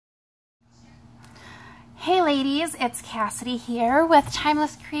Hey ladies, it's Cassidy here with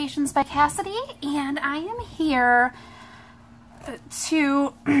Timeless Creations by Cassidy, and I am here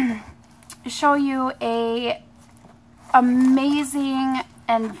to show you a amazing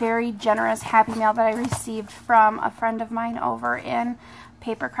and very generous Happy Mail that I received from a friend of mine over in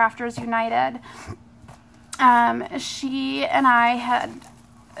Paper Crafters United. She and I had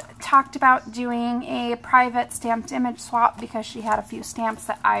talked about doing a private stamped image swap because she had a few stamps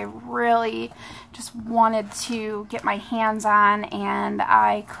that I really just wanted to get my hands on, and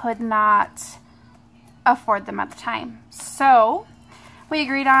I could not afford them at the time. So we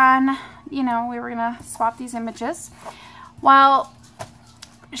agreed on, we were gonna swap these images. Well,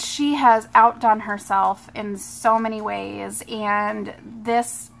 she has outdone herself in so many ways, and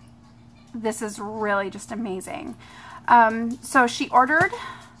this is really just amazing. So she ordered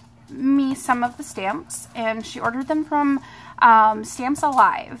me some of the stamps, and she ordered them from Stamps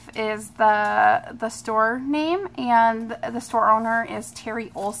Alive is the store name, and the store owner is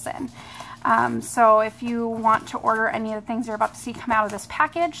Terry Olson. So if you want to order any of the things you're about to see come out of this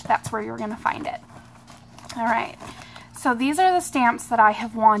package, that's where you're going to find it. Alright, so these are the stamps that I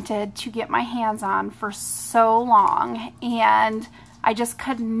have wanted to get my hands on for so long, and I just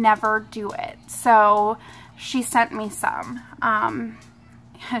could never do it. So she sent me some.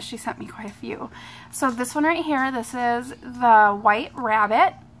 She sent me quite a few. So this one right here, this is the White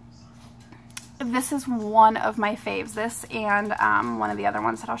Rabbit. This is one of my faves. This and one of the other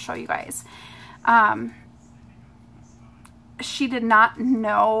ones that I'll show you guys. She did not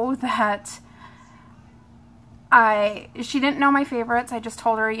know that she didn't know my favorites. I just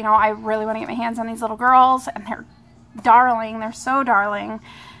told her, I really want to get my hands on these little girls, and they're darling. They're so darling.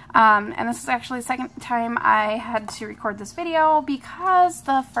 And this is actually the second time I had to record this video, because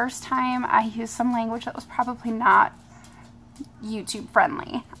the first time I used some language that was probably not YouTube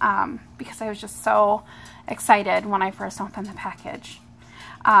friendly, because I was just so excited when I first opened the package.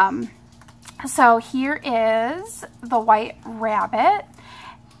 So here is the White Rabbit,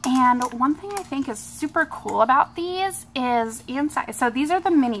 and one thing I think is super cool about these is inside. So these are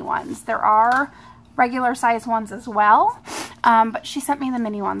the mini ones. There are regular size ones as well, but she sent me the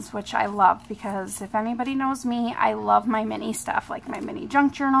mini ones, which I love, because if anybody knows me, I love my mini stuff, like my mini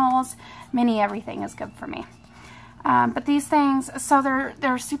junk journals. Mini everything is good for me. But these things, so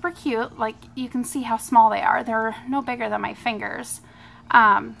they're super cute. Like, you can see how small they are. They're no bigger than my fingers.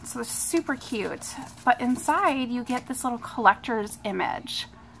 So they're super cute. But inside you get this little collector's image.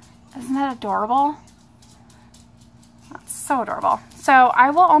 Isn't that adorable? That's so adorable. So I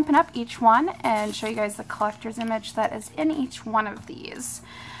will open up each one and show you guys the collector's image that is in each one of these.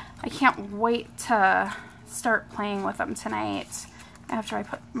 I can't wait to start playing with them tonight after I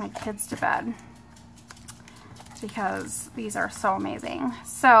put my kids to bed, because these are so amazing.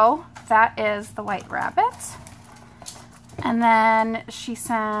 So that is the White Rabbit. And then she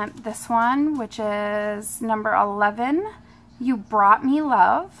sent this one, which is number 11, You Brought Me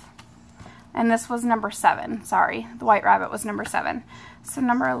Love. And this was number 7, sorry. The White Rabbit was number 7. So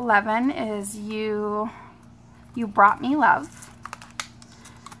number 11 is You Brought Me Love.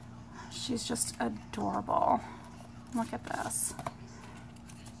 She's just adorable. Look at this.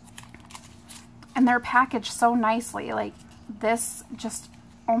 And they're packaged so nicely. Like, this just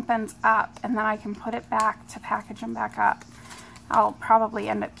opens up, and then I can put it back to package them back up. I'll probably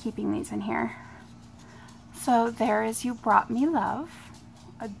end up keeping these in here. So there is You Brought Me Love.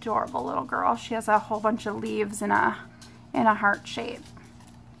 Adorable little girl. She has a whole bunch of leaves in a heart shape.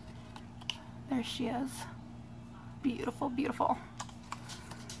 There she is. Beautiful, beautiful.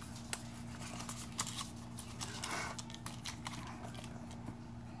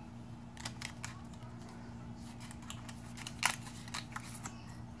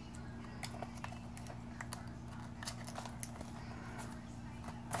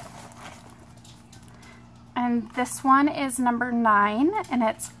 And this one is number 9, and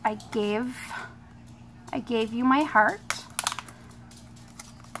it's I gave you my heart.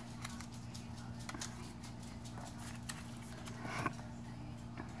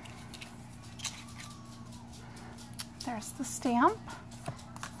 There's the stamp,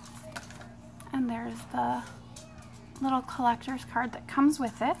 and there's the little collector's card that comes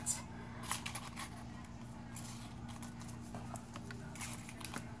with it.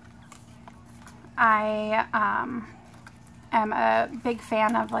 I am a big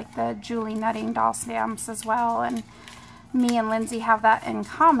fan of like the Julie Nutting doll stamps as well, and me and Lindsay have that in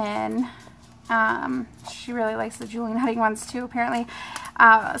common. She really likes the Julie Nutting ones too, apparently.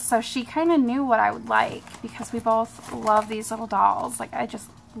 So she kind of knew what I would like, because we both love these little dolls. Like, I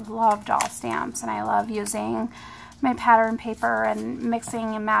just love doll stamps, and I love using my pattern paper and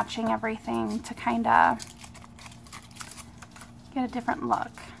mixing and matching everything to kind of get a different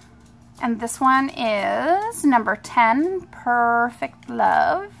look. And this one is number 10, Perfect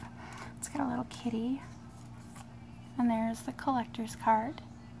Love. It's got a little kitty. And there's the collector's card.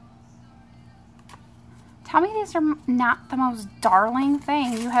 Tell me these are not the most darling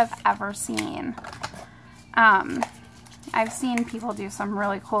thing you have ever seen. I've seen people do some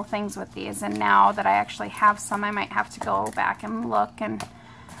really cool things with these, and now that I actually have some, I might have to go back and look and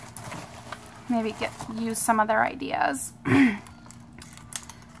maybe use some of their ideas.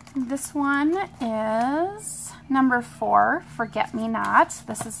 This one is number 4, Forget Me Not.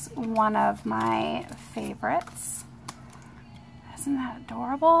 This is one of my favorites. Isn't that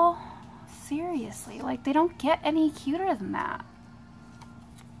adorable? Seriously, like they don't get any cuter than that.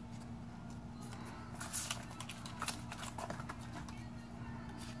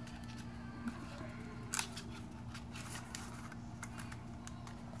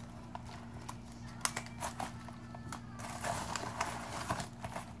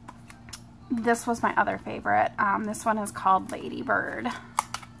 This was my other favorite. This one is called Lady Bird.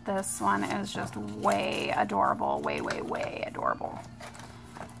 This one is just way adorable, way, way, way adorable.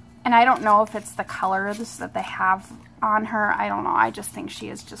 And I don't know if it's the colors that they have on her. I don't know. I just think she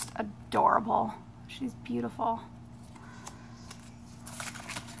is just adorable. She's beautiful.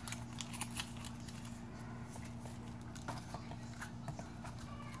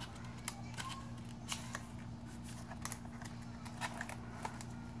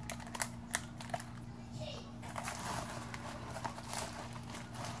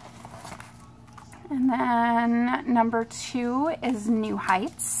 And then number 2 is New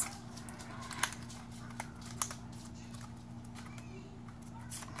Heights.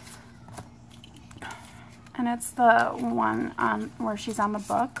 And it's the one on where she's on the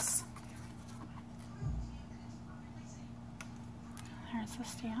books. There's the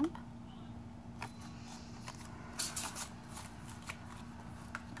stamp.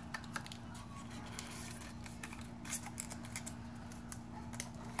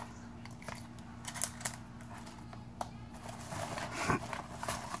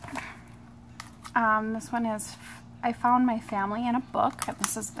 This one is, I Found My Family in a Book, and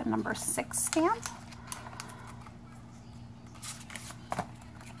this is the number 6 stamp.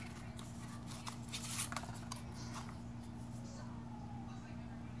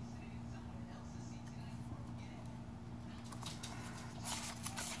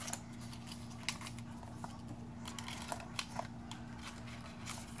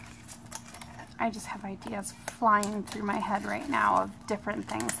 I just have ideas flying through my head right now of different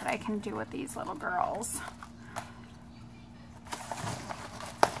things that I can do with these little girls.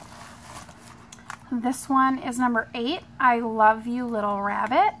 This one is number 8, I Love You Little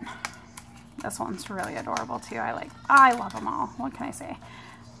Rabbit. This one's really adorable too. I love them all. What can I say?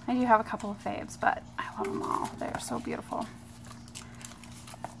 I do have a couple of faves, but I love them all. They're so beautiful.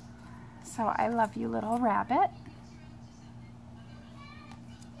 So I Love You Little Rabbit.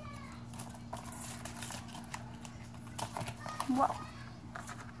 Whoa.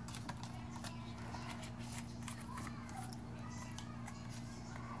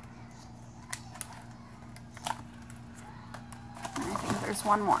 I think there's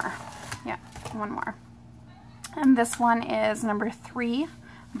one more. Yeah, one more. And this one is number 3,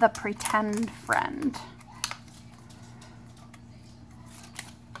 The Pretend Friend.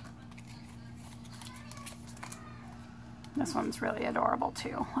 This one's really adorable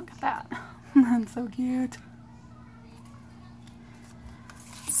too. Look at that. That's so cute.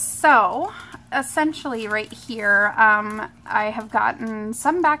 So, essentially right here, I have gotten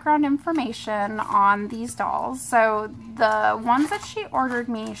some background information on these dolls. So, the ones that she ordered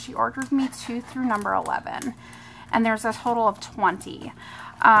me 2 through number 11. And there's a total of 20.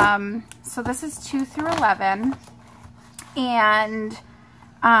 So, this is 2 through 11. And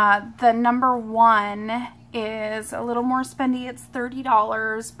the number 1 is a little more spendy. It's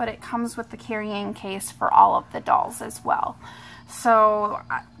 $30, but it comes with the carrying case for all of the dolls as well. So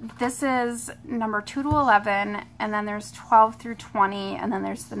this is number 2 to 11, and then there's 12 through 20, and then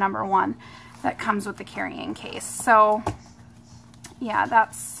there's the number 1 that comes with the carrying case. So yeah,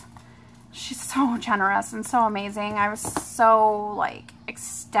 she's so generous and so amazing. I was so like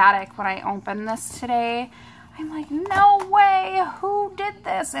ecstatic when I opened this today. I'm like, no way, who did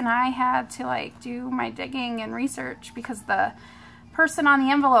this? And I had to like do my digging and research because the person on the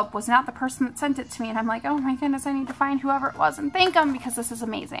envelope was not the person that sent it to me, and I'm like, oh my goodness, I need to find whoever it was and thank them because this is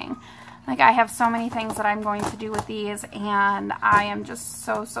amazing. Like, I have so many things that I'm going to do with these, and I am just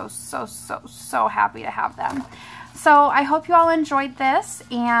so happy to have them. So I hope you all enjoyed this,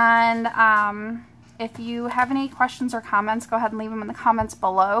 and If you have any questions or comments, go ahead and leave them in the comments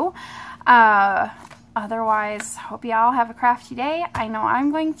below. Otherwise, hope y'all have a crafty day. I know I'm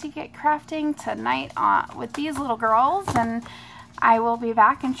going to get crafting tonight with these little girls, and I will be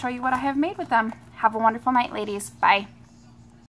back and show you what I have made with them. Have a wonderful night, ladies. Bye.